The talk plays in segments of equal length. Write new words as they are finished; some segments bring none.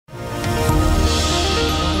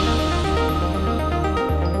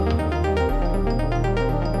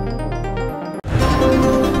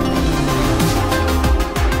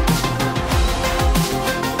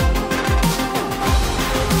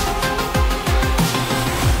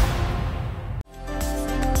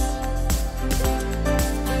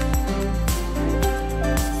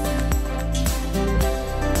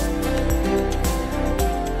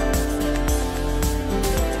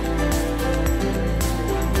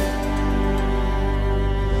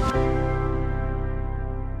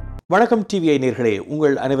வணக்கம் டிவிஐ நேயர்களே,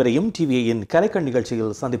 உங்கள் அனைவரையும் டிவிஐயின் கலைக்கண்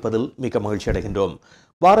நிகழ்ச்சியில் சந்திப்பதில் மிக மகிழ்ச்சி அடைகின்றோம்.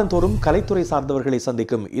 வாரந்தோறும் கலைத்துறை சார்ந்தவர்களை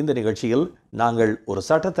சந்திக்கும் இந்த நிகழ்ச்சியில் நாங்கள் ஒரு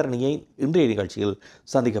சட்டத்தரணியை இன்றைய நிகழ்ச்சியில்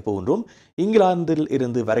சந்திக்கப் போகின்றோம். இங்கிலாந்தில்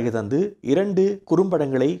இருந்து வருகை தந்து 2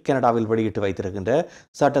 குறும்படங்களை கனடாவில் வெளியிட்டு வைத்திருக்கின்ற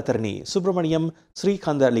சட்டத்தரணி சுப்பிரமணியம்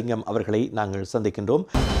ஸ்ரீகாந்தலிங்கம் அவர்களை நாங்கள் சந்திக்கின்றோம்.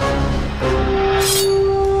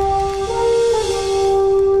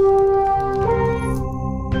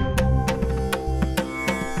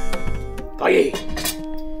 தாயே,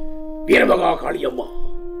 வீரமகா காளியம்மா,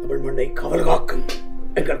 தமிழ் மண்ணை காவல் காக்கும்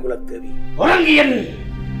எங்கள் குலத்தேவி, உறங்கியன்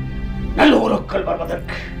நல்லூருக்கள்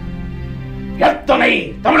வருவதற்கு எத்தனை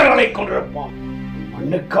தமிழர்களை கொண்டிருப்பான்.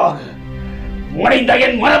 மண்ணுக்காக முனைந்த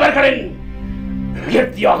என் மறவர்களின்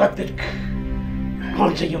உயர் தியாகத்திற்கு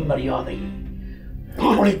நான் செய்யும் மரியாதை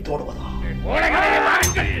நான் ஒளித்தோடுவதா?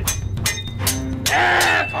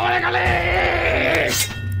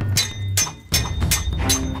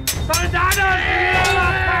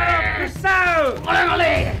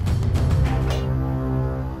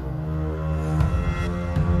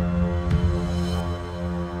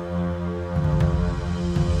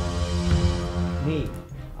 நீ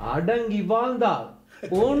அடங்கி வாழ்ந்தால்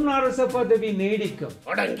பொன் அரச பதவி நீடிக்கும்.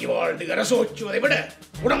 அடங்கி வாழ்ந்து அரசோச்சுவதை விட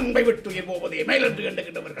உடம்பை விட்டு உயிர் போவதே மேலென்று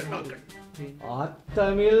எண்ணுகின்றவர்கள் நாங்கள்.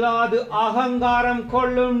 அர்த்தமில்லாது அகங்காரம்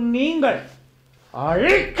கொள்ளும் நீங்கள்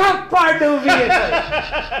அழிக்கப்படுவீர்கள்.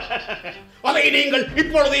 அதை நீங்கள்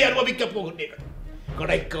இப்பொழுதே அனுபவிக்கப் போகின்றீர்கள்.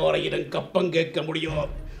 கடைக்காரையிடம் கப்பம் கேட்க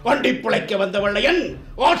முடியாது, வண்டி பிழைக்க வந்த வெள்ளையன்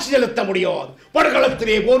ஆட்சி செலுத்த முடியாது.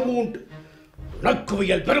 படுகளத்திலே போர் மூண்டு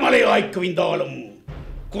நக்குவியல் பெருமலையாய் குவிந்தாலும்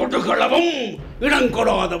கொடுகளவும்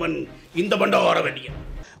இடங்கொடாதவன் இந்த பண்டாரவனியன்.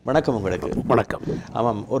 வணக்கம் உங்களுக்கு. வணக்கம்.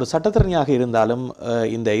 ஆமாம், ஒரு சட்டத்தரணியாக இருந்தாலும்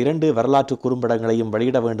இந்த 2 வரலாற்று குறும்படங்களையும்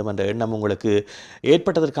வெளியிட வேண்டும் என்ற எண்ணம் உங்களுக்கு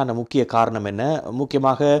ஏற்பட்டதற்கான முக்கிய காரணம் என்ன?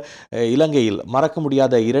 முக்கியமாக இலங்கையில் மறக்க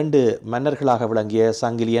முடியாத 2 மன்னர்களாக விளங்கிய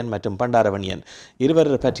சங்கிலியன் மற்றும் பண்டாரவனியன்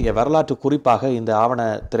இருவர் பற்றிய வரலாற்று குறிப்பாக இந்த ஆவண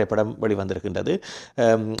திரைப்படம் வெளிவந்திருக்கின்றது.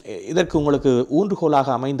 இதற்கு உங்களுக்கு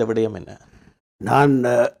ஊன்றுகோலாக அமைந்த விடயம் என்ன? நான்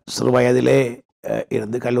சிறு வயதிலே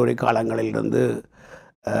இருந்து கல்லூரி காலங்களிலிருந்து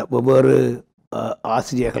ஒவ்வொரு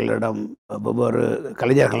ஆசிரியர்களிடம், ஒவ்வொரு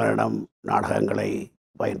கலைஞர்களிடம் நாடகங்களை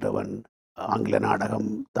பயின்றவன். ஆங்கில நாடகம்,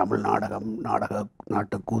 தமிழ் நாடகம்,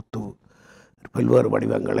 நாட்டுக்கூத்து, பல்வேறு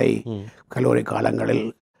வடிவங்களை கல்லூரி காலங்களில்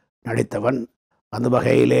நடித்தவன். அந்த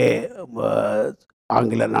வகையிலே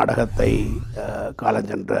ஆங்கில நாடகத்தை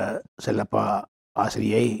காலஞ்சென்ற செல்லப்பா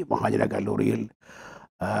ஆசிரியை மகாஜன கல்லூரியில்,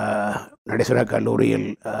 நடேஸ்வர கல்லூரியில்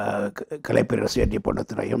கலைப்பேரரசு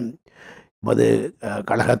பொன்னத்தினையும், மது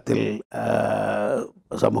கழகத்தில்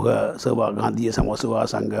சமூக சேவா காந்திய சமூக சேவா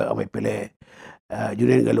சங்க அமைப்பிலே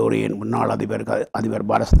யூனியன் கல்லூரியின் முன்னாள் அதிபர்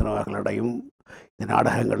பாலச்சந்திரன் அவர்களிடையும் இந்த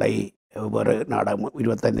நாடகங்களை ஒவ்வொரு நாடகம்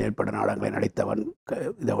 25 மேற்பட்ட நாடகங்களை நடித்தவன்.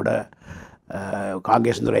 இதை விட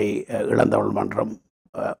காங்கேசந்துறை இளந்தமிழர்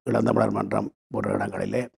மன்றம் போன்ற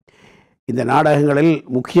இடங்களிலே இந்த நாடகங்களில்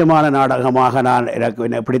முக்கியமான நாடகமாக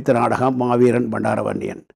எனக்கு பிடித்த நாடகம் மாவீரன்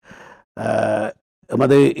பண்டாரவன்னியன்.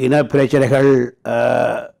 எமது இன பிரச்சனைகள்,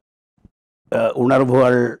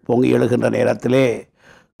 உணர்வுகள் பொங்கி எழுகின்ற நேரத்திலே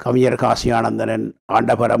கவிஞர் காசியானந்தனின்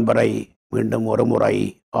ஆண்ட பரம்பரை மீண்டும் ஒரு முறை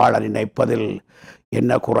ஆள நினைப்பதில்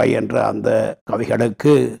என்ன குறை என்ற அந்த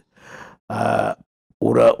கவிகளுக்கு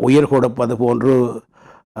உயிர் கொடுப்பது போன்று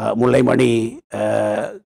முல்லைமணி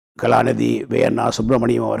கலாநிதி வேணா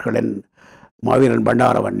சுப்பிரமணியம் அவர்களின் மாவீரன்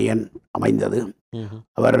பண்டாரவன்னியன் அமைந்தது.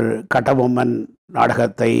 அவர் கட்டபொம்மன்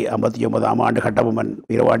நாடகத்தை 59ஆம் ஆண்டு கட்டபொம்மன்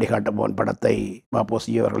வீரவாண்டி கட்டபொம்மன் படத்தை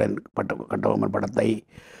மாப்போசி அவர்களின் கட்டபொம்மன் படத்தை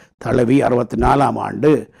தழுவி 64ஆம்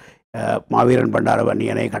ஆண்டு மாவீரன்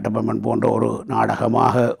பண்டாரவன்னியனை கட்டபொம்மன் போன்ற ஒரு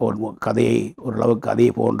நாடகமாக ஒரு கதையை, ஓரளவு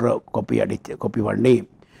கதையை போன்ற கொப்பி பண்ணி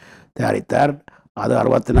தயாரித்தார். அது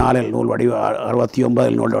 64இல் நூல் வடிவம்,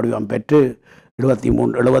 69இல் நூல் வடிவம் பெற்று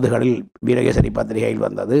 70களில் வீரகேசரி பத்திரிகையில்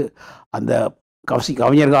வந்தது. அந்த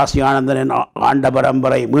கவிஞர் காசி ஆனந்தனின் ஆண்ட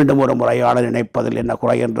பரம்பரை மீண்டும் ஒரு முறையாள நினைப்பதில் என்ன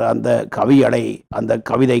குறை என்ற அந்த கவியடை, அந்த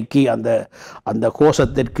கவிதைக்கு, அந்த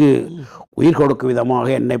கோஷத்திற்கு உயிர் கொடுக்கும் விதமாக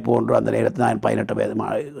என்னை போன்ற, அந்த நேரத்தில் நான் 18 வயது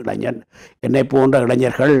இளைஞன், என்னை போன்ற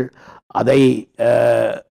இளைஞர்கள் அதை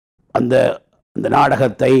அந்த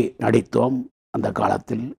நாடகத்தை நடித்தோம். அந்த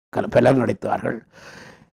காலத்தில் பலர் நடித்தார்கள்.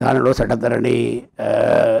 நான் ஒரு சட்டத்தரணி.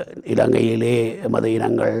 இலங்கையிலே எமது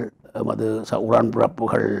இனங்கள், எமது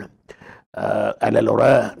உடன்பிறப்புகள் அல்லலுற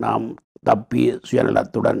நாம் தப்பி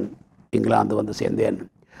சுயநலத்துடன் இங்கிலாந்து வந்து சேர்ந்தேன்.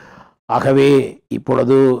 ஆகவே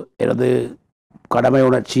இப்பொழுது எனது கடமை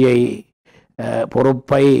உணர்ச்சியை,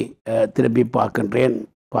 பொறுப்பை திரும்பி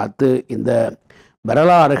பார்த்து இந்த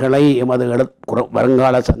வரலாறுகளை எமது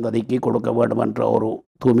வருங்கால சந்ததிக்கு கொடுக்க வேண்டும் என்ற ஒரு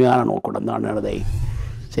தூய்மையான நோக்குடன் தான் எனதை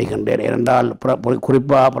செய்கின்றேன். ஏனென்றால்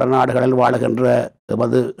குறிப்பாக பிற நாடுகளில் வாழுகின்ற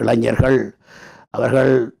எமது இளைஞர்கள்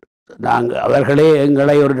அவர்களே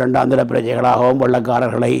எங்களை ஒரு இரண்டாந்திர பிரஜைகளாகவும்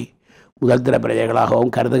வெள்ளக்காரர்களை முதல் திற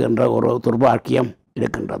பிரஜைகளாகவும் கருதுகின்ற ஒரு துர்பாக்கியம்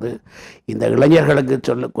இருக்கின்றது. இந்த இளைஞர்களுக்கு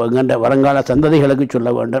என்கின்ற வருங்கால சந்ததிகளுக்கு சொல்ல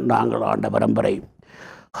வேண்டும், நாங்கள் ஆண்ட பரம்பரை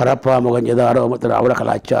ஹரப்பா முகஞ்சதாரோ திராவிட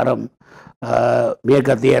கலாச்சாரம்,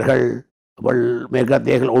 மேற்கத்தியர்கள்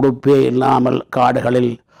உடுப்பே இல்லாமல்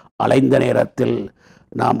காடுகளில் அலைந்த நேரத்தில்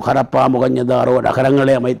நாம் ஹரப்பா முகஞ்சதாரோ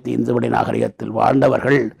நகரங்களை அமைத்து இந்துவடி நாகரிகத்தில்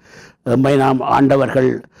வாழ்ந்தவர்கள், எம்மை நாம் ஆண்டவர்கள்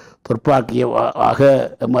துர்ப்பாக்கியமாக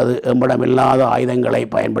எம்மிடமில்லாத ஆயுதங்களை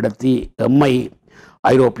பயன்படுத்தி எம்மை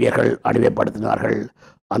ஐரோப்பியர்கள் அடிமைப்படுத்தினார்கள்.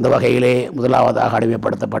 அந்த வகையிலே முதலாவதாக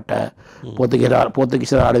அடிமைப்படுத்தப்பட்ட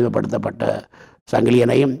போர்த்துகீசரால் அடிமைப்படுத்தப்பட்ட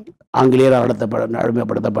சங்கிலியனையும் ஆங்கிலேயரால்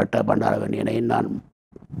அடிமைப்படுத்தப்பட்ட பண்டாரவன்னியனையும் நான்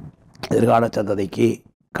எதிர்கால சந்ததிக்கு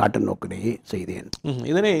காட்டு நோக்கிலேயே செய்தேன்.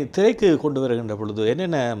 இதனை திரைக்கு கொண்டு வருகின்ற பொழுது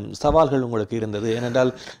என்னென்ன சவால்கள் உங்களுக்கு இருந்தது?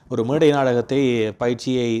 ஏனென்றால் ஒரு மேடை நாடகத்தை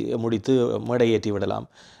பயிற்சியை முடித்து மேடையேற்றி விடலாம்.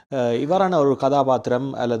 இவ்வாறான ஒரு கதாபாத்திரம்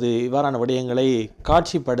அல்லது இவ்வாறான விடயங்களை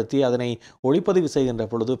காட்சிப்படுத்தி அதனை ஒளிப்பதிவு செய்கின்ற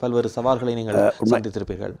பொழுது பல்வேறு சவால்களை நீங்கள்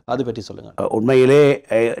சந்தித்திருப்பீர்கள். அது பற்றி சொல்லுங்கள். உண்மையிலே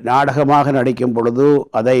நாடகமாக நடிக்கும் பொழுது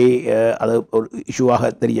அது ஒரு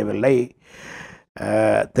இஷ்யூவாக தெரியவில்லை.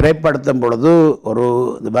 திரைப்படுத்தும் பொழுது ஒரு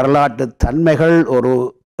வரலாற்று தன்மைகள்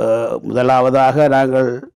முதலாவதாக நாங்கள்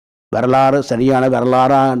சரியான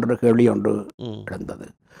வரலாறா என்ற கேள்வி ஒன்று இருந்தது.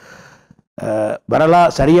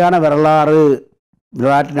 சரியான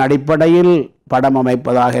வரலாற்றின் அடிப்படையில் படம்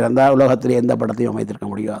அமைப்பதாக இருந்தால் உலகத்தில் எந்த படத்தையும் அமைத்திருக்க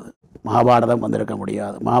முடியாது. மகாபாரதம் வந்திருக்க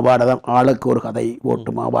முடியாது. மகாபாரதம் ஆளுக்கு ஒரு கதை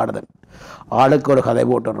போட்டு மகாபாரதம், ஆளுக்கு ஒரு கதை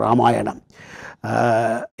போட்டு ராமாயணம்.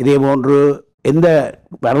 இதே போன்று எந்த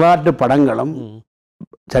வரலாற்று படங்களும்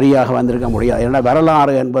சரியாக வந்திருக்க முடியாது. ஏன்னா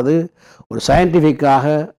வரலாறு என்பது ஒரு சயின்டிஃபிக்காக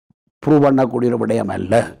ப்ரூவ் பண்ணக்கூடிய ஒரு விடயம்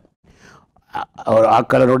அல்ல.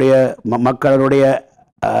 மக்களுடைய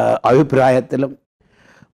அபிப்பிராயத்திலும்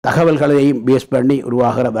தகவல்களையும் பேஸ் பண்ணி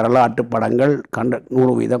உருவாகிற வரலாற்று படங்கள்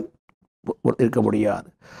 100% இருக்க முடியாது.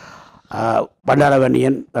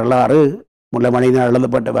 பண்டாரவன்னியன் வரலாறு, முல்லை மனிதனால்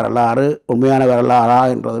எழுதப்பட்ட வரலாறு உண்மையான வரலாறா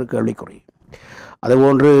என்பது கேள்விக்குறி.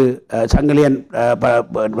 அதுபோன்று சங்கிலியன்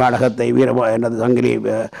நாடகத்தை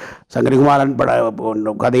சங்கிலிகுமாரன்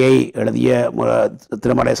கதையை எழுதிய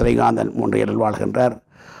திருமலை ஸ்ரீகாந்தன் மூன்றியலில் வாழ்கின்றார்.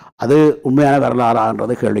 அது உண்மையான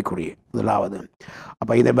வரலாறான்றது கேள்விக்குறி முதலாவது.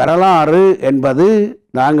 அப்போ இந்த வரலாறு என்பது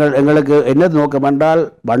எங்களுக்கு என்ன நோக்கம் என்றால்,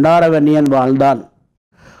 பண்டாரவன்னியன் வாழ்ந்தான்,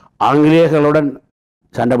 ஆங்கிலேயர்களுடன்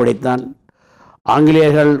சண்டை பிடித்தான்,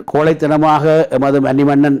 ஆங்கிலேயர்கள் கோழைத்தனமாக எமது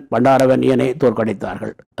மன்னிமன்னன் பண்டாரவன்னியனை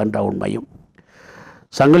தோற்கடித்தார்கள் என்ற உண்மையும்,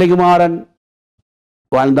 சங்கிலிகுமாரன்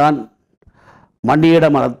வாழ்ந்தான், மண்டியிட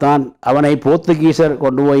மறுத்தான், அவனை போர்த்துகீசர்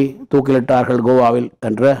கொண்டு போய் தூக்கிலிட்டார்கள் கோவாவில்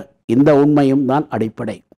என்ற இந்த உண்மையும் தான்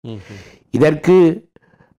அடிப்படை. இதற்கு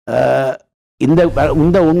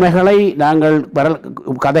இந்த உண்மைகளை நாங்கள்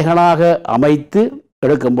கதைகளாக அமைத்து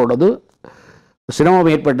எடுக்கும் பொழுது சிரமம்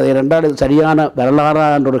ஏற்பட்டது. ஏனென்றால் இது சரியான வரலாறா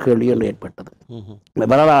என்ற ஒரு கேள்விகள் ஏற்பட்டது.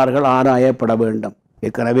 வரலாறுகள் ஆராயப்பட வேண்டும்.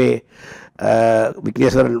 ஏற்கனவே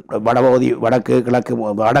விக்னேஸ்வரன் வடபகுதி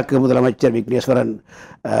வடக்கு முதலமைச்சர் விக்னேஸ்வரன்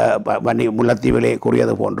முல்லைத்தீவிலே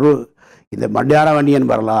கூறியது போன்று இந்த பண்டாரவன்னியன்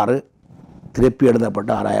வரலாறு திருப்பி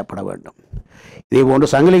எழுதப்பட்டு ஆராயப்பட வேண்டும். இதே போன்று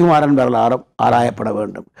சங்கிலிகுமாரன் வரலாறும் ஆராயப்பட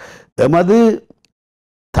வேண்டும். எமது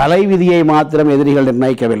தலைவிதியை மாத்திரம் எதிரிகள்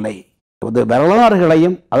நிர்ணயிக்கவில்லை,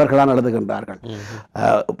 வரலாறுகளையும் அவர்களால் எழுதுகின்றார்கள்.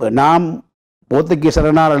 நாம்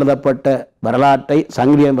போர்த்துகீசரனால் எழுதப்பட்ட வரலாற்றை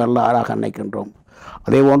சங்கிலியன் வரலாறாக நினைக்கின்றோம்.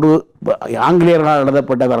 அதே போன்று ஆங்கிலேயர்களால்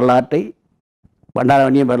எழுதப்பட்ட வரலாற்றை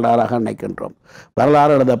பண்டாரவன்னியன் வரலாறாக நினைக்கின்றோம்.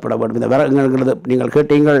 வரலாறு எழுதப்பட வேண்டும். நீங்கள்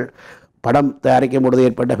கேட்டீங்கள், படம் தயாரிக்கும் பொழுது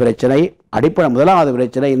ஏற்பட்ட பிரச்சனை, முதலாவது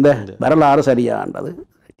பிரச்சனை இந்த வரலாறு சரியானது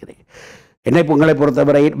பிரச்சனை. உங்களை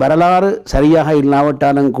பொறுத்தவரையில் வரலாறு சரியாக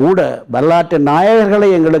இல்லாவிட்டாலும் கூட வரலாற்று நாயகர்களை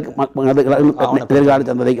எங்களுக்கு எதிர்கால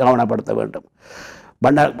சந்ததிக்கு ஆவணப்படுத்த வேண்டும்.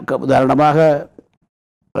 உதாரணமாக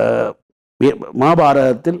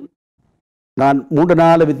மகாபாரதத்தில் நான்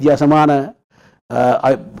 3-4 வித்தியாசமான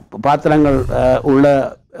பாத்திரங்கள் உள்ள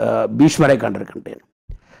பீஷ்மரை கண்டிருக்கின்றேன்,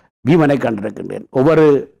 பீமனை கண்டிருக்கின்றேன்.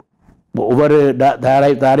 ஒவ்வொரு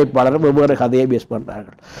தயாரிப்பாளரும் வெவ்வேறு கதையை பேஸ்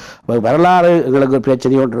பண்ணுறார்கள். வரலாறு எங்களுக்கு ஒரு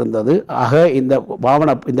பிரச்சனை ஒன்று இருந்தது. ஆக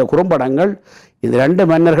இந்த குறும்படங்கள் இந்த 2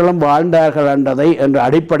 மன்னர்களும் வாழ்ந்தார்கள் என்ற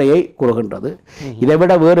அடிப்படையை கூறுகின்றது. இதை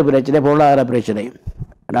விட வேறு பிரச்சனை பொருளாதார பிரச்சனை.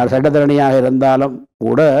 நான் சட்டத்தரணியாக இருந்தாலும்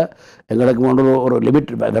கூட எங்களுக்கு ஒரு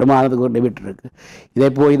லிமிட், வருமானத்துக்கு ஒரு லிமிட் இருக்குது. இதே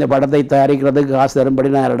போய் இந்த படத்தை தயாரிக்கிறதுக்கு காசு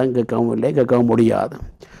தரும்படி நான் யாரிடம் கேட்கவும் முடியாது.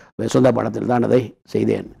 சொந்த பணத்தில் தான் அதை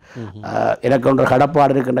செய்தேன். எனக்கு ஒன்று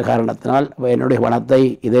கடப்பாடு இருக்கின்ற காரணத்தினால் என்னுடைய பணத்தை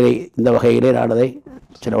இந்த வகையிலே நான் அதை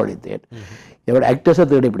செலவழித்தேன். இதோட ஆக்டர்ஸை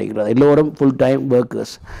தேடி பிடிக்கிறது. எல்லோரும் ஃபுல் டைம்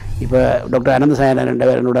ஒர்க்கர்ஸ். இப்போ டாக்டர் அனந்தசாயன்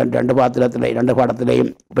என்னுடன் ரெண்டு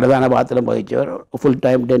பாடத்திலையும் பிரதான பாத்திரம் வகித்தவர் ஃபுல்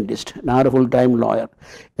டைம் டென்டிஸ்ட். நான் ஒரு ஃபுல் டைம் லாயர்.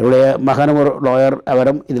 என்னுடைய மகனும் ஒரு லாயர்,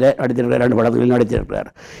 அவரும் இதில் நடித்திருக்கிறார், 2 படங்களில் நடித்திருக்கிறார்.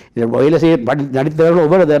 இதில் வகையில் நடித்தவர்கள்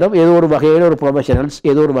ஒவ்வொரு தரம் ஏதோ ஒரு வகையில் ஒரு ப்ரொஃபஷனல்ஸ்,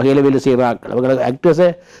 ஏதோ ஒரு வகையில் வேலை செய்கிறார்கள். அவங்களுக்கு ஆக்டர்ஸை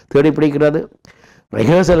தேடி பிடிக்கிறது,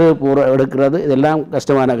 ரிஹர்சல் எடுக்கிறது, இதெல்லாம்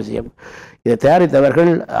கஷ்டமான விஷயம். இதை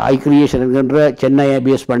தயாரித்தவர்கள் ஐ கிரியேஷன் என்கின்ற சென்னையை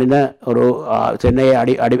பேஸ் பண்ணின ஒரு சென்னையை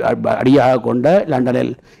அடியாக கொண்ட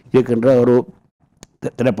லண்டனில் இருக்கின்ற ஒரு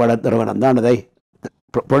திரைப்பட நிறுவனம் தான் அதை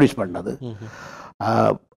ப்ரொடியூஸ் பண்ணது.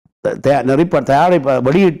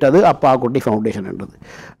 வெளியிட்டது அப்பா குட்டி ஃபவுண்டேஷன் என்றது.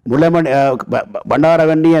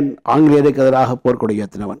 பண்டாரவன்னியன் ஆங்கிலேயருக்கு எதிராக போர்க்கொடி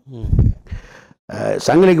ஏற்றினவன்,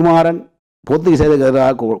 சங்கிலிகுமாரன் போர்த்துகீசருக்கு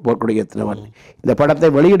எதிராக போர்க்கொடி ஏற்றினவன். இந்த படத்தை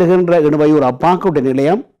வெளியிடுகின்ற இணுவையூர் அப்பாக்குட்டி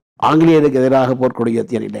நிலையம் ஆங்கிலேயருக்கு எதிராக போர்க்கொடி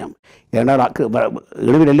ஏற்றிய நிலையம். ஏனால்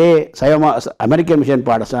இணுவிலே அமெரிக்க மிஷன்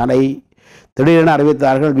பாடசாலை திடீரென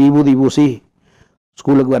அறிவித்தார்கள் விபூதி பூசி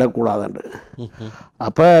ஸ்கூலுக்கு வரக்கூடாது என்று.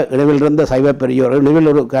 அப்போ இணுவில் இருந்த சைவ பெரியோர், இணுவில்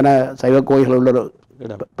ஒரு சைவ கோயில்கள் உள்ள ஒரு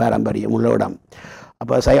பாரம்பரியம் உள்ள இடம்.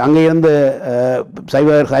 அப்போ அங்கே இருந்த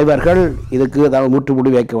சைவர்கள் இதுக்கு ஏதாவது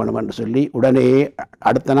முற்றுமுடி வைக்க வேண்டும் என்று சொல்லி உடனே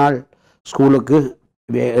அடுத்த நாள் ஸ்கூலுக்கு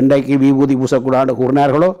என்றைக்கு விபூதி பூசக்கூடாது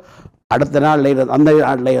கூறினார்களோ அடுத்த நாளில் அந்த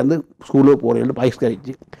நாளில் வந்து ஸ்கூலுக்கு போகிறீர்கள்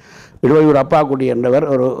பகிஷ்கரித்து. இடுவையூர் அப்பாக்குட்டி என்றவர்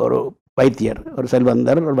ஒரு வைத்தியர், ஒரு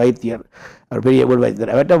செல்வந்தர், ஒரு வைத்தியர், ஒரு பெரிய வீடு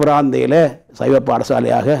வைத்தியர். அவற்றை பிராந்தியில் சைவ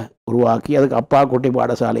பாடசாலையாக உருவாக்கி அதுக்கு அப்பாக்குட்டி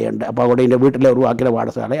பாடசாலை என்ற அப்பாக்குட்டி வீட்டில் உருவாக்கின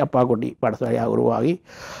பாடசாலை அப்பாக்குட்டி பாடசாலையாக உருவாகி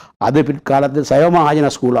அது பிற்காலத்தில்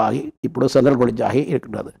சைவமகாஜன ஸ்கூலாகி இப்பொழுது சென்ட்ரல் காலேஜ் ஆகி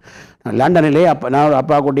இருக்கின்றது. லண்டனிலே நான்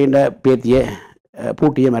அப்பாக்குட்டியின் பேத்தியை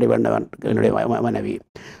பூட்டிய மறைவண்ணவன் என்னுடைய மனைவி.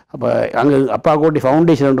 அப்போ அங்கே அப்பாக்குட்டி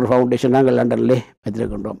ஃபவுண்டேஷன் என்ற ஃபவுண்டேஷன் நாங்கள் லண்டனிலே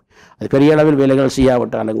வைத்திருக்கின்றோம். அது பெரிய அளவில் வேலைகள்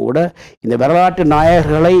செய்யாவிட்டாலும் கூட இந்த வரலாற்று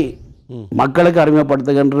நாயகர்களை மக்களுக்கு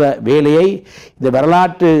அறிமுகப்படுத்துகின்ற வேலையை இந்த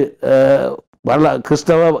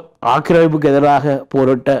கிறிஸ்தவ ஆக்கிரமிப்புக்கு எதிராக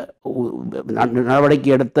போரிட்ட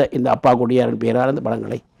நடவடிக்கை எடுத்த இந்த அப்பாக்குட்டியாரின் பெயரால் இந்த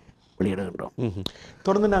படங்களை வெளியிடுகின்றோம்.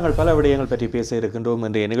 தொடர்ந்து நாங்கள் பல விடயங்கள் பற்றி பேச இருக்கின்றோம்.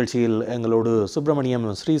 இன்றைய நிகழ்ச்சியில் எங்களோடு சுப்பிரமணியம்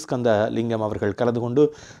ஸ்ரீஸ்கந்தலிங்கம் அவர்கள் கலந்து கொண்டு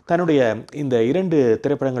தன்னுடைய இந்த 2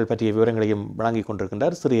 திரைப்படங்கள் பற்றிய விவரங்களையும் வழங்கிக்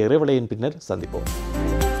கொண்டிருக்கின்றார். சிறிய இடைவேளையின் பின்னர் சந்திப்போம்.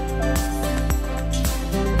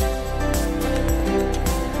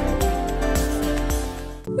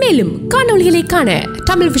 மேலும் காணொளிகளை காண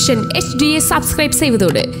தமிழ் விஷன் HD சப்ஸ்கிரைப்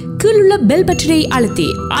செய்வதோடு கீழுள்ள பெல் பட்டனை அழுத்தி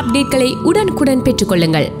அப்டேட்களை உடனுக்குடன்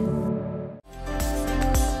பெற்றுக்கொள்ளுங்கள்.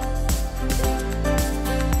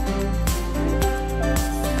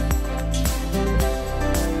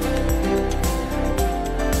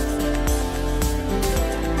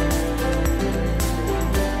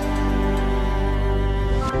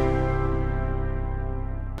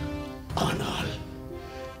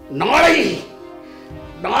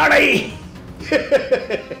 நாளை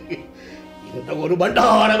இந்த ஒரு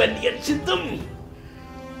பண்டாரவன்னியன் சித்தம்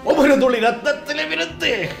ஒவ்வொரு துளி ரத்தத்திலே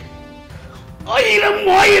விருந்து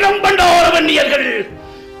 1000 பண்டாரவன்னியர்கள்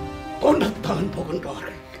கொண்டத்தான்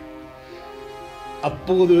போகின்றார்கள்.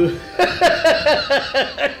 அப்போது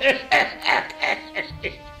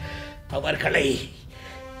அவர்களை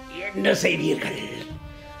என்ன செய்வீர்கள்?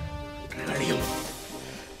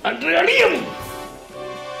 அன்று அழியும்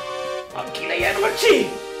அகிலையர் வச்சு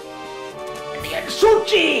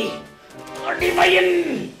சூழ்ச்சி அடிமையின்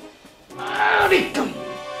ஆதிக்கம்.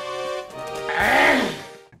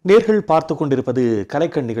 நேர்கள் பார்த்து கொண்டிருப்பது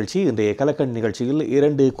கலைக்கண் நிகழ்ச்சி. இன்றைய கலைக்கண் நிகழ்ச்சியில்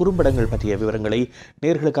 2 குறும்படங்கள் பற்றிய விவரங்களை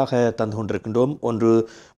நேர்களுக்காக தந்து கொண்டிருக்கின்றோம். ஒன்று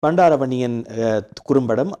பண்டாரவன்னியன்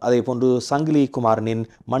குறும்படம், அதே போன்று சங்கிலி குமாரனின்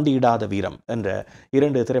மண்டியிடாத வீரம் என்ற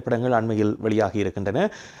 2 திரைப்படங்கள் அண்மையில் வெளியாகி இருக்கின்றன.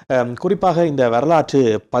 குறிப்பாக இந்த வரலாற்று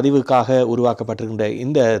பதிவுக்காக உருவாக்கப்பட்டிருக்கின்ற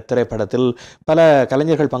இந்த திரைப்படத்தில் பல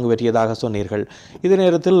கலைஞர்கள் பங்கு பெற்றியதாக சொன்னீர்கள். இதே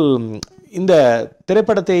நேரத்தில் இந்த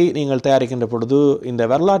திரைப்படத்தை நீங்கள் தயாரிக்கின்ற பொழுது இந்த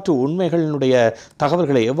வரலாற்று உண்மைகளினுடைய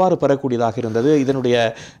தகவல்களை எவ்வாறு பெறக்கூடியதாக இருந்தது? இதனுடைய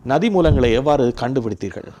நதி மூலங்களை எவ்வாறு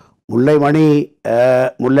கண்டுபிடித்தீர்கள்? முல்லைமணி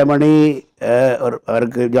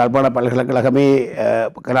அவருக்கு யாழ்ப்பாண பல்கலைக்கழகமே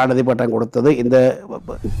கலாநிதி பட்டம் கொடுத்தது இந்த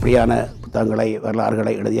இப்படியான புத்தகங்களை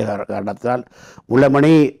வரலாறுகளை எழுதிய காரணத்தால்.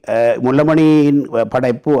 முல்லைமணியின்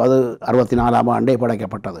படைப்பு அது 64ஆம் ஆண்டே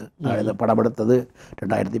படைக்கப்பட்டது. படம் எடுத்தது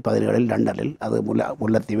 2017 லண்டனில். அது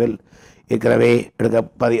முல்லைத்தீவில் ஏற்கனவே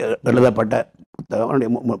எழுதப்பட்ட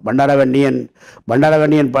புத்தகம். பண்டாரவன்னியன்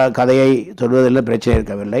கதையை சொல்வதில் பிரச்சனை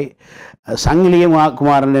இருக்கவில்லை. சங்கிலி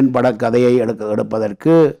குமாரனின் படக்கதையை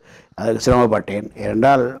எடுப்பதற்கு அதுக்கு சிரமப்பட்டேன்.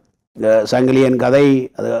 ஏனென்றால் சங்கிலியன் கதை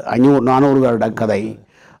அது 500-400 வருட கதை.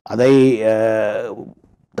 அதை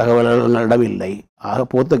தகவல்களிடம் இல்லை. ஆக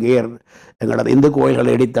போர்த்துகேயர் எங்களது இந்து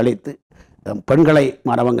கோயில்களை இடித்தளித்து பெண்களை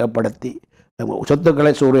மனவங்கப்படுத்தி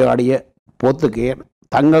சொத்துக்களை சூறையாடிய போர்த்துகேயர்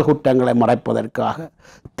தங்கள் குற்றங்களை மறைப்பதற்காக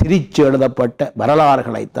திரிச்சு எழுதப்பட்ட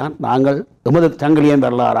வரலாறுகளைத்தான் நாங்கள் எமது சங்கிலியன்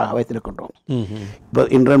வரலாறாக வைத்திருக்கின்றோம். இப்போ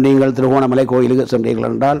இன்றும் நீங்கள் திருகோணமலை கோயிலுக்கு சென்றீர்கள்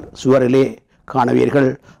என்றால் சுவரிலே காணுவீர்கள்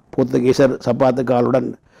போர்த்துகீசர் சப்பாத்துக்காலுடன்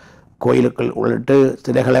கோயிலுக்குள் உள்ளிட்டு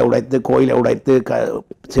சிலைகளை உடைத்து கோயிலை உடைத்து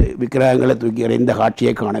விக்கிரகங்களை தூக்கி எறிந்த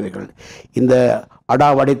காட்சியை காணுவீர்கள். இந்த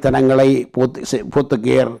அடாவடித்தனங்களை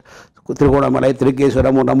போர்த்துகேயர் திருகோணமலை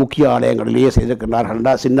திருக்கேஸ்வரம் போன்ற முக்கிய ஆலயங்களிலேயே செய்திருக்கின்றார்கள்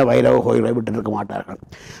என்றால் சின்ன வைரவ கோயிலை விட்டிருக்க மாட்டார்கள்.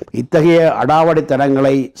 இத்தகைய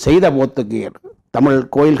அடாவடித்தனங்களை செய்த போர்த்துகேயர் தமிழ்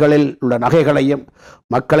கோயில்களில் உள்ள நகைகளையும்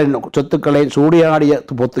மக்களின் சொத்துக்களையும் சூடியாடிய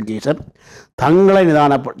போர்த்துகீசர் தங்களை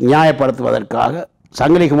நியாயப்படுத்துவதற்காக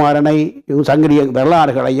சங்கிலிகுமாரனை சங்கிலிய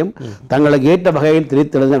வரலாறுகளையும் தங்களுக்கு ஏற்ற வகையில்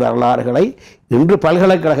திரித்தெழுந்த வரலாறுகளை இன்று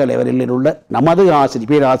பல்கலைக்கழக லெவலில் உள்ள நமது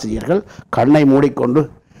பேராசிரியர்கள் கண்ணை மூடிக்கொண்டு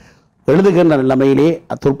எழுதுகின்ற நிலைமையிலே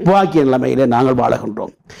துப்பாக்கிய நிலைமையிலே நாங்கள்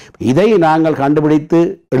வாழுகின்றோம். இதை நாங்கள் கண்டுபிடித்து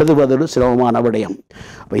எழுதுவதொரு சிரமமான விடயம்.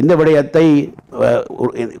 இந்த விடயத்தை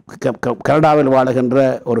கனடாவில் வாழுகின்ற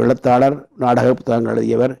ஒரு எழுத்தாளர் நாடக புத்தகங்கள்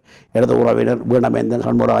எழுதியவர் எனது உறவினர் வீணமேந்தன்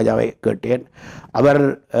சண்முகராஜாவை கேட்டேன். அவர்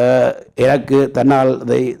எனக்கு தன்னால்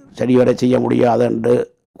அதை சரிவரை செய்ய முடியாது என்று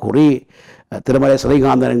கூறி திருமலை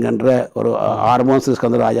ஸ்ரீகாந்தன் என்கின்ற ஒரு ஆர்மோன்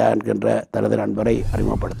ஸ்ரீஸ்கந்தராஜா என்கின்ற தனது நண்பரை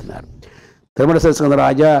அறிமுகப்படுத்தினார். திருமலை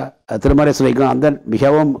ஸ்ரீஸ்கந்தராஜா திருமலை ஸ்ரீகாந்தன்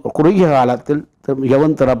மிகவும் குறுகிய காலத்தில்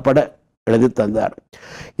மிகவும் திறப்பட எழுதி தந்தார்.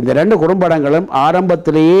 இந்த 2 குறும்படங்களும்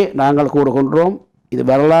ஆரம்பத்திலேயே நாங்கள் கூறுகின்றோம், இது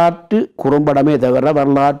வரலாற்று குறும்படமே தவிர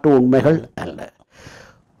வரலாற்று உண்மைகள் அல்ல.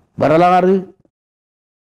 வரலாறு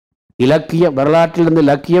இலக்கியம், வரலாற்றிலிருந்து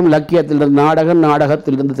இலக்கியம், இலக்கியத்திலிருந்து நாடகம்,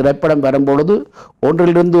 நாடகத்திலிருந்து திரைப்படம் வரும்பொழுது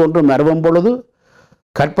ஒன்றிலிருந்து ஒன்று மறுவும் பொழுது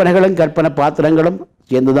கற்பனைகளும் கற்பனை பாத்திரங்களும்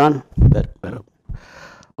சேர்ந்துதான் வரும்.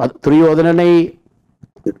 துரியோதனனை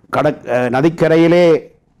நதிக்கரையிலே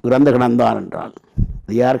இறந்து கிடந்தான் என்றால்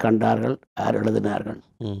இது யார் கண்டார்கள், யார் எழுதினார்கள்?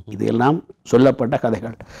 இதெல்லாம் சொல்லப்பட்ட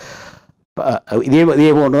கதைகள். இதே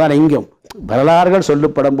போன்றுதான் இங்கும் வரலாறுகள்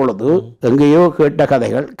சொல்லப்படும் பொழுது எங்கேயோ கேட்ட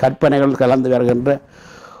கதைகள் கற்பனைகள் கலந்து வருகின்ற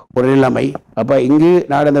ஒரு நிலைமை. அப்போ இங்கு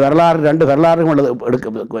நான் இந்த வரலாறு 2 வரலாறுகள் எடுக்க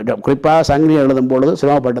குறிப்பாக சங்கிலி எழுதும் பொழுது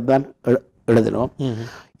சிரமப்பட்டு தான் எழுதினோம்.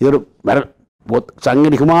 இது ஒரு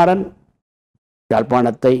சங்கிலிகுமாரன்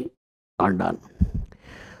யாழ்ப்பாணத்தை ஆண்டான்.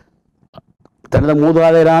 தனது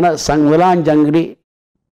மூதாதையரான முதலாஞ்சங்கிலி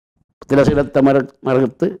திலசிலத்தை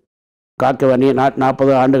மறுத்து காக்க வேண்டிய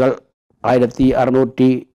 40 ஆண்டுகள்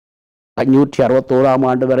 1661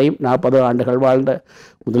 ஆண்டு வரையும் 40 ஆண்டுகள் வாழ்ந்த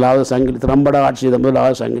முதலாவது சங்கிலி, திறம்பட ஆட்சி செய்த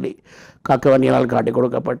முதலாவது சங்கிலி காக்கவன்னியால் காட்டி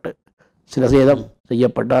கொடுக்கப்பட்டு சில சேதம்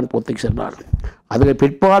செய்யப்பட்டான் போர்த்துகீசனால். அதில்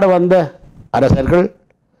பிற்பாடு வந்த அரசர்கள்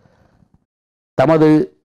தமது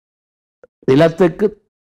நிலத்துக்கு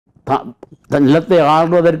நிலத்தை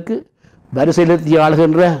ஆள்வதற்கு வரிசையிலிருத்தி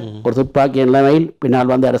ஆளுகின்ற ஒரு துப்பாக்கிய நிலைமையில்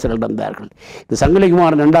பின்னால் வந்து அரசர்கள் வந்தார்கள். இது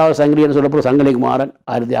சங்கிலிகுமாரன் 2வது சங்கிலி என்று சொல்லப்போது சங்கிலிகுமாரன்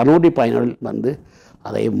 1617 வந்து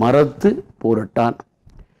அதை மறுத்து போரிட்டான்.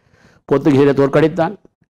 போர்த்துகீசரை தோற்கடித்தான்.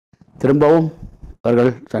 திரும்பவும்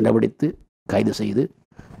அவர்கள் சண்டை பிடித்து கைது செய்து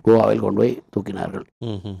கோவாவில் கொண்டு போய் தூக்கினார்கள்.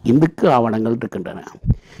 இந்துக்கு ஆவணங்கள் இருக்கின்றன.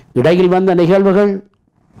 இடையில் வந்த நிகழ்வுகள்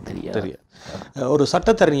தெரியாது. ஒரு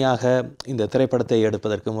சட்டத்தரணியாக இந்த திரைப்படத்தை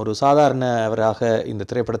எடுப்பதற்கும் ஒரு சாதாரணவராக இந்த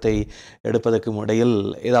திரைப்படத்தை எடுப்பதற்கும் இடையில்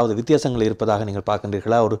ஏதாவது வித்தியாசங்கள் இருப்பதாக நீங்கள்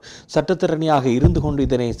பார்க்கின்றீர்களா? ஒரு சட்டத்தரணியாக இருந்து கொண்டு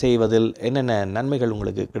இதனை செய்வதில் என்னென்ன நன்மைகள்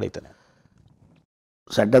உங்களுக்கு கிடைத்தன?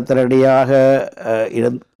 சட்டத்தரணியாக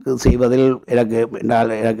செய்வதில் எனக்கு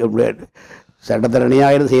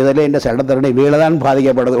சட்டத்தரணியாக இருந்து செய்வதில் இந்த சட்டத்தரணி வீழதான்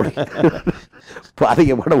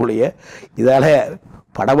பாதிக்கப்பட முடிய இதால்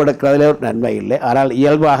படம் எடுக்கிறதுல ஒரு நன்மை இல்லை. ஆனால்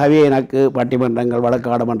இயல்பாகவே எனக்கு பட்டிமன்றங்கள்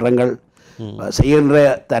வழக்காடு மன்றங்கள் செய்கின்ற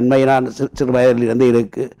தன்மை நான் சிறு வயதிலிருந்து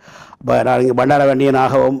இருக்குது. இப்போ நான் இங்கே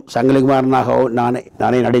பண்டாரவண்டியனாகவும் சங்கிலிகுமாரனாகவும்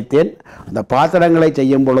நானே நடித்தேன். அந்த பாத்திரங்களை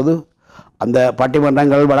செய்யும் பொழுது அந்த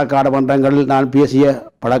பட்டிமன்றங்கள் வழக்காடு மன்றங்களில் நான் பேசிய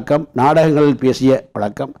பழக்கம், நாடகங்களில் பேசிய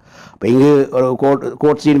பழக்கம். இப்போ இங்கு ஒரு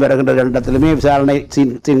கோர்ட் சீன் வருகின்ற இடத்திலுமே விசாரணை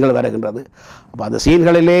சீன்கள் வருகின்றது. அப்போ அந்த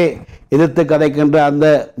சீன்களிலே எதிர்த்து கதைக்கின்ற அந்த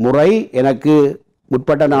முறை எனக்கு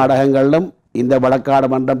முற்பட்ட நாடகங்களிலும் இந்த வழக்காடு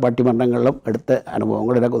மன்றம் பட்டிமன்றங்களிலும் எடுத்த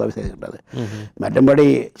அனுபவங்கள் எனக்கு உதவி செய்கின்றது. மற்றபடி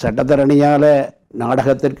சட்டத்தரணியால்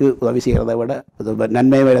நாடகத்திற்கு உதவி செய்கிறதை விட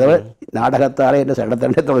நன்மை வருவதை விட நாடகத்தாலே இந்த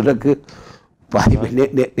சட்டத்தரணி தொழிலுக்கு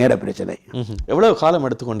நேர பிரச்சனை. எவ்வளவு காலம்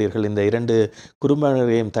எடுத்துக்கொண்டீர்கள் இந்த 2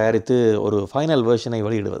 குறும்படங்களையும் தயாரித்து ஒரு ஃபைனல் வெர்ஷனை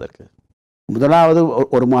வெளியிடுவதற்கு? முதலாவது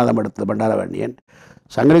 1 மாதம் எடுத்தது பண்டாரவண்டியன்.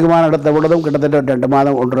 சங்கிலிகுமாரன் எடுத்த பொழுதும் கிட்டத்தட்ட 2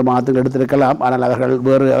 மாதம் 1.5 மாதத்துக்கு எடுத்திருக்கலாம். ஆனால் அவர்கள்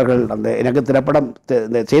அந்த எனக்கு திரைப்படம்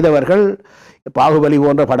செய்தவர்கள் பாகுபலி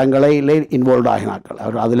போன்ற படங்களை இன்வால்வ் ஆகினார்கள்.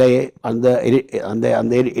 அவர்கள் அதிலே அந்த அந்த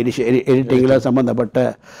அந்த எடிட்டிங்கில் சம்பந்தப்பட்ட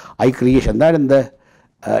கிரியேஷன் தான்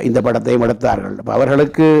இந்த படத்தையும் எடுத்தார்கள். இப்போ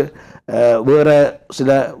அவர்களுக்கு வேறு சில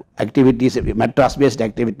ஆக்டிவிட்டீஸ் மெட்ராஸ் பேஸ்ட்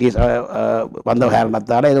ஆக்டிவிட்டீஸ் வந்த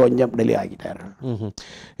காரணத்தால் இது கொஞ்சம் டிலே ஆகிட்டார்கள்.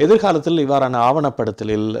 எதிர்காலத்தில் இவ்வாறான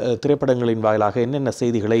ஆவணப்படுத்தலில் திரைப்படங்களின் வாயிலாக என்னென்ன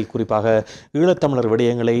செய்திகளை குறிப்பாக ஈழத்தமிழர்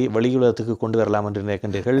விடயங்களை வெளியுலகத்துக்கு கொண்டு வரலாம் என்று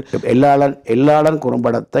நினைக்கின்றீர்கள்? எல்லாளன்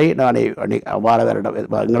குறும்படத்தை நான்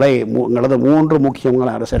எங்களது 3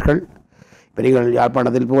 முக்கியமான அரசர்கள், இப்போ நீங்கள்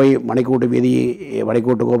யாழ்ப்பாணத்தில் போய்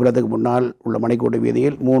மணிக்கூட்டு கோபுரத்துக்கு முன்னால் உள்ள மணிக்கூட்டு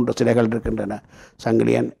வீதியில் 3 சிலைகள் இருக்கின்றன.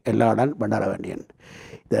 சங்கிலியன், எல்லாளன், பண்டாரவேண்டியன்.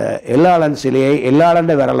 இந்த எல்லாளன் சிலையை,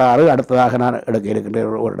 எல்லாளன் வரலாறு அடுத்ததாக நான் எடுக்க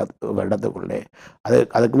இருக்கின்றேன் ஒரு இடத்துக்குள்ளே.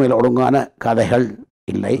 அதுக்கு மேல் ஒழுங்கான கதைகள்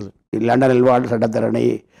இல்லை. லண்டனில் வாழ் சட்டத்தரணி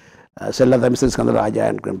செல்லத மிஸ்ஸஸ் ஸ்ரீகாந்தராஜா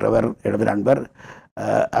என்கின்றவர் எனது நண்பர்,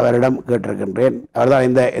 அவரிடம் கேட்டிருக்கின்றேன். அவர்தான்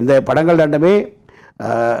இந்த படங்கள் ரெண்டுமே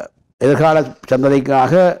எதிர்கால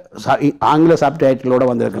சந்ததிக்காக ஆங்கில சப்டைட்டிலோடு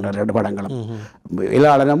வந்திருக்கின்றன 2 படங்களும்.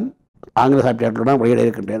 எல்லாளனும் ஆங்கில சப்டைட்டிலோடு வெளியிட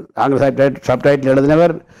இருக்கின்றேன். ஆங்கில சப்டைட்டில்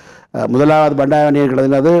எழுதினவர் முதலாவது பண்டாரவேண்டியன்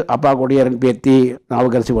எழுதினது அப்பா கொடியரன் பேத்தி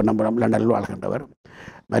நாவுக்கரசி பொன்னம்பலம், லண்டனில் வாழ்கின்றவர்.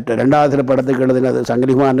 மற்ற 2வது திரைப்படத்துக்கு எழுதினது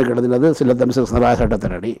சங்கிலிமானுக்கு எழுதினது சில்லத்த மிஸ்ஸஸ் ஸ்ரீகாந்தராஜா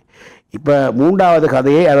சட்டத்தரணி. இப்போ 3வது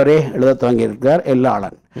கதையை அவரே எழுத துவங்கியிருக்கிறார்.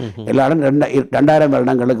 எல்லாளன் 2000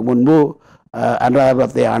 வருடங்களுக்கு முன்பு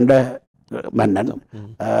அனுராதபுரத்தை ஆண்ட மன்னன்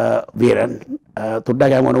வீரன்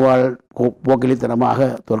துட்டகை மனுவால்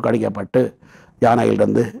போக்கிலித்தனமாக தோற்கடிக்கப்பட்டு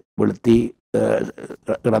யானையிலிருந்து வீழ்த்தி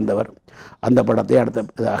இறந்தவர். அந்த படத்தை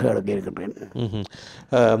அடுத்ததாக எடுக்க இருக்கின்றேன்.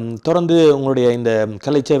 தொடர்ந்து உங்களுடைய இந்த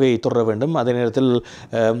கலைச்சேவையை தொடர வேண்டும். அதே நேரத்தில்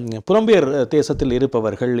புலம்பெயர் தேசத்தில்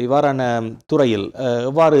இருப்பவர்கள் இவ்வாறான துறையில்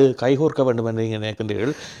எவ்வாறு கைகோர்க்க வேண்டும் என்று நீங்கள்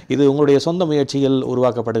நினைக்கின்றீர்கள்? இது உங்களுடைய சொந்த முயற்சியில்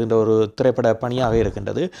உருவாக்கப்படுகின்ற ஒரு திரைப்பட பணியாக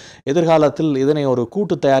இருக்கின்றது. எதிர்காலத்தில் இதனை ஒரு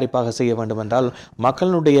கூட்டு தயாரிப்பாக செய்ய வேண்டும் என்றால்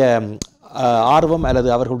மக்களுடைய ஆர்வம் அல்லது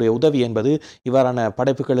அவர்களுடைய உதவி என்பது இவ்வாறான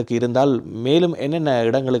படைப்புகளுக்கு இருந்தால் மேலும் என்னென்ன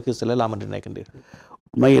இடங்களுக்கு செல்லலாம் என்று நினைக்கின்றீர்கள்?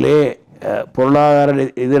 உண்மையிலே பொருளாதார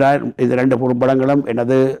இது 2 படங்களும்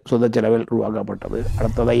எனது சொந்த செலவில் உருவாக்கப்பட்டது.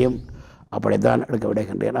 அடுத்ததையும் அப்படித்தான் எடுக்க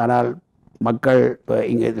விடுகின்றேன். ஆனால் மக்கள்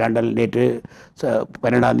இங்கு லண்டனில் நேற்று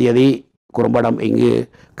 12ஆம் தேதி குறும்படம் இங்கு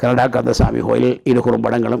கனடா கந்தசாமி கோயில் 2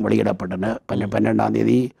 குறும்படங்களும் வெளியிடப்பட்டன. 12ஆம்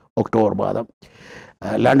தேதி அக்டோபர் மாதம்.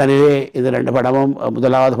 லண்டனிலே இது 2 படமும்,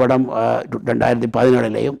 முதலாவது படம்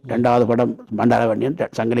 2017 2வது படம் பண்டாரவேண்டியன்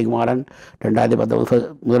சங்கிலிகுமாரன் 2019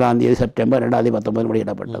 1ஆம் தேதி செப்டம்பர் 2019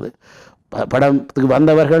 வெளியிடப்பட்டது. படத்துக்கு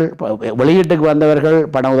வந்தவர்கள், வெளியீட்டுக்கு வந்தவர்கள்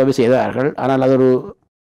பண உதவி செய்தார்கள். ஆனால் அது ஒரு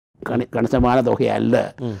கணிசமான தொகை அல்ல.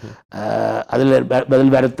 அதில்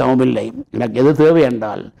பதில் வருத்தமும் இல்லை. எனக்கு எது தேவை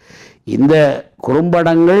என்றால் இந்த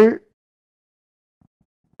குறும்படங்கள்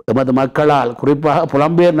எமது மக்களால், குறிப்பாக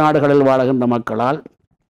புலம்பெயர் நாடுகளில் வாழுகின்ற மக்களால்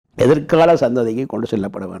எதிர்கால சந்ததிக்கு கொண்டு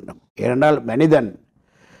செல்லப்பட வேண்டும். ஏனென்றால் மனிதன்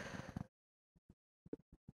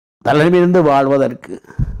தலைமையிலிருந்து வாழ்வதற்கு,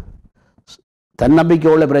 தன்னம்பிக்கை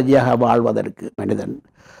உள்ள பிரஜையாக வாழ்வதற்கு மனிதன்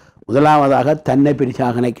முதலாவதாக தன்னை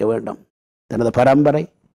பிரிச்சாக நினைக்க வேண்டும். தனது பரம்பரை,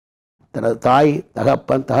 தனது தாய்,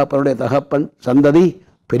 தகப்பனுடைய தகப்பன், சந்ததி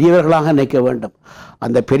பெரியவர்களாக நினைக்க வேண்டும்.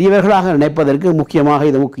 அந்த பெரியவர்களாக நினைப்பதற்கு முக்கியமாக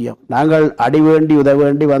இது முக்கியம். நாங்கள் அடிவேண்டி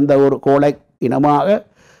உதவேண்டி வந்த ஒரு கோழை இனமாக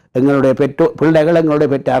எங்களுடைய பிள்ளைகள் எங்களுடைய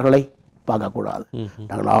பெற்றார்களை பார்க்கக்கூடாது.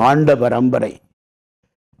 நாங்கள் ஆண்ட பரம்பரை.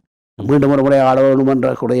 மீண்டும் ஒரு முறை ஆள வேண்டும் என்ற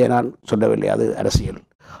கூடைய நான் சொல்லவில்லை, அது அரசியல்.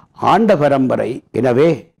 ஆண்ட பரம்பரை. எனவே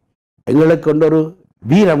எங்களுக்கு கொண்டொரு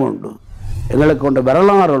வீரம் உண்டு, எங்களுக்கு கொண்ட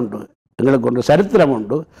வரலாறு உண்டு, எங்களுக்கு கொண்ட சரித்திரம்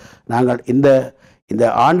உண்டு. நாங்கள் இந்த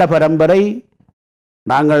ஆண்ட பரம்பரை,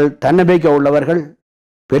 நாங்கள் தன்னம்பிக்கை உள்ளவர்கள்,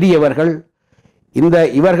 பெரியவர்கள்.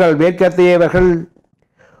 இவர்கள் மேற்கத்தையவர்கள்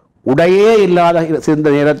உடையே இல்லாத சிந்த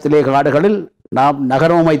நேரத்திலே காடுகளில் நாம்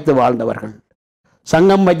நகரம் அமைத்து வாழ்ந்தவர்கள்,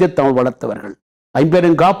 சங்கம் வைத்து தமிழ் வளர்த்தவர்கள்,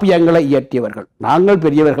 50 காப்பியங்களை இயற்றியவர்கள். நாங்கள்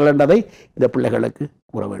பெரியவர்கள் என்பதை இந்த பிள்ளைகளுக்கு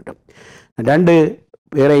கூற வேண்டும். 2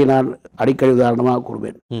 பேரை நான் அடிக்கடி உதாரணமாக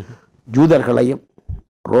கூறுவேன். ஜூதர்களையும்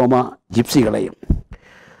ரோமா ஜிப்சிகளையும்.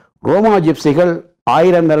 ரோமா ஜிப்சிகள்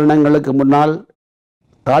 1000 வருடங்களுக்கு முன்னால்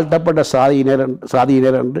தாழ்த்தப்பட்ட சாதியினர்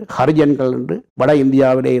என்று, ஹரிஜன்கள் என்று வட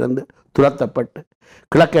இந்தியாவிலே இருந்து துரத்தப்பட்டு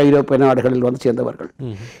கிழக்கு ஐரோப்பிய நாடுகளில் வந்து சேர்ந்தவர்கள்.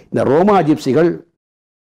 இந்த ரோமா ஜிப்சிகள்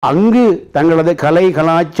அங்கு தங்களது கலை,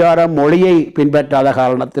 கலாச்சாரம், மொழியை பின்பற்றாத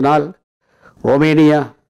காரணத்தினால் ரோமேனியா,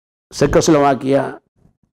 செக்கோஸ்லோவாக்கியா,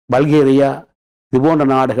 பல்கேரியா இது போன்ற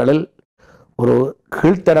நாடுகளில் ஒரு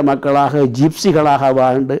கீழ்த்தர மக்களாக ஜிப்சிகளாக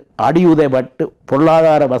வாழ்ந்து அடியுதைப்பட்டு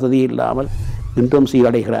பொருளாதார வசதி இல்லாமல் இன்றும்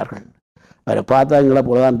சீரடைகிறார்கள். அவரை பார்த்தா எங்களை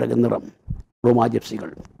போலதான் நிறம் ரோமா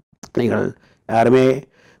ஜிப்சிகள். நீங்கள் யாருமே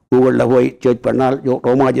கூகுளில் போய் சர்ச் பண்ணால்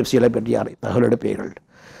ரோமா ஜிப்சிகளை பற்றி தகவல் எடுப்பீர்கள்.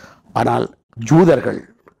 ஆனால் ஜூதர்கள்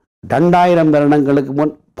 2000 வருடங்களுக்கு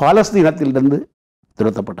முன் பாலஸ்தீனத்திலிருந்து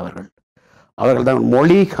துரத்தப்பட்டவர்கள். அவர்கள் தான்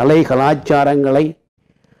மொழி, கலை, கலாச்சாரங்களை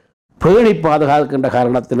பேணி பாதுகாக்கின்ற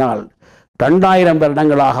காரணத்தினால் 2000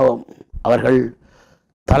 வருடங்களாகவும் அவர்கள்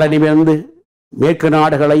தலை நிமிர்ந்து மேற்கு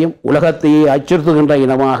நாடுகளையும் உலகத்தையே அச்சுறுத்துகின்ற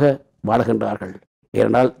இனமாக வாழ்கின்றார்கள்.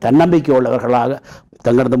 ஏனென்றால் தன்னம்பிக்கை உள்ளவர்களாக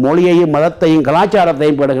தங்களது மொழியையும் மதத்தையும்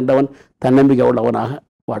கலாச்சாரத்தையும் பேடுகின்றவன் தன்னம்பிக்கை உள்ளவனாக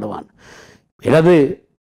வாடுவான். எனது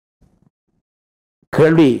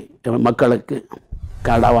கேள்வி மக்களுக்கு,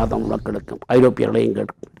 கனடாவாதம் மக்களுக்கும் ஐரோப்பியர்களையும்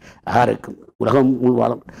கேட்கும், யாருக்கும் உலகம்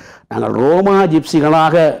வாழும் நாங்கள் ரோமா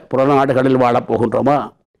ஜிப்சிகளாக புறநாடுகளில் வாழப்போகின்றோமா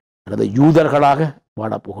அல்லது யூதர்களாக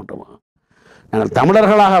வாழப்போகின்றோமா? நாங்கள்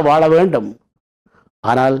தமிழர்களாக வாழ வேண்டும்,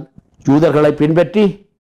 ஆனால் யூதர்களை பின்பற்றி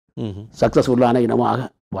சக்சஸ்ஃபுல்லான இனமாக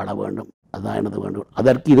வாழ வேண்டும். அதுதான் எனது வேண்டும்.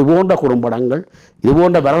 அதற்கு இது போன்ற குறும்படங்கள், இது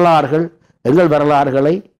போன்ற வரலாறுகள், எங்கள்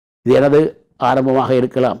வரலாறுகளை, இது எனது ஆரம்பமாக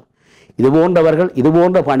இருக்கலாம், இது போன்றவர்கள் இது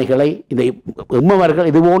போன்ற பணிகளை, இந்த எம்மவர்கள்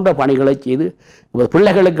இது போன்ற பணிகளை செய்து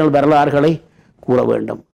பிள்ளைகளுக்கு வரலாறுகளை கூற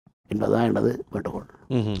வேண்டும் என்பதுதான் எனது வேண்டுகோள்.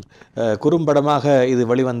 குறும்படமாக இது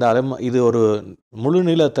வெளிவந்தாலும் இது ஒரு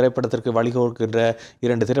முழுநீள திரைப்படத்திற்கு வழிகோர்க்கின்ற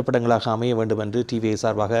 2 திரைப்படங்களாக அமைய வேண்டும் என்று டிவிஐ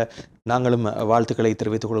சார்பாக நாங்களும் வாழ்த்துக்களை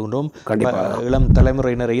தெரிவித்துக் கொள்கின்றோம். இளம்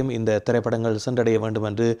தலைமுறையினரையும் இந்த திரைப்படங்கள் சென்றடைய வேண்டும்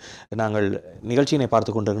என்று நாங்கள் நிகழ்ச்சியினை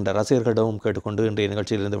பார்த்து கொண்டிருக்கின்ற ரசிகர்களிடமும் கேட்டுக்கொண்டு இன்றைய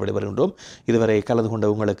நிகழ்ச்சியிலிருந்து விடைபெறுகின்றோம். இதுவரை கலந்து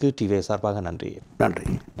கொண்ட உங்களுக்கு டிவிஐ சார்பாக நன்றி. நன்றி.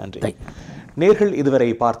 நன்றி. நேர்கள் இதுவரை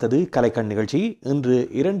பார்த்தது கலைக்கண் நிகழ்ச்சி. இன்று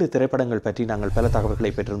 2 திரைப்படங்கள் பற்றி நாங்கள் பல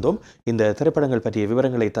தகவல்களை பெற்றிருந்தோம். இந்த திரைப்படங்கள் பற்றிய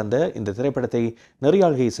விவரங்களை தந்த, இந்த திரைப்படத்தை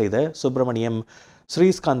நெறியாள்கை செய்த சுப்பிரமணியம்,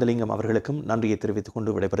 ஸ்ரீகாந்தலிங்கம் அவர்களுக்கும் நன்றியை தெரிவித்துக்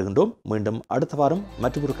கொண்டு விடைபெறுகின்றோம். மீண்டும் அடுத்த வாரம்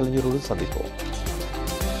மற்றொரு கலைஞரோடு சந்திப்போம்.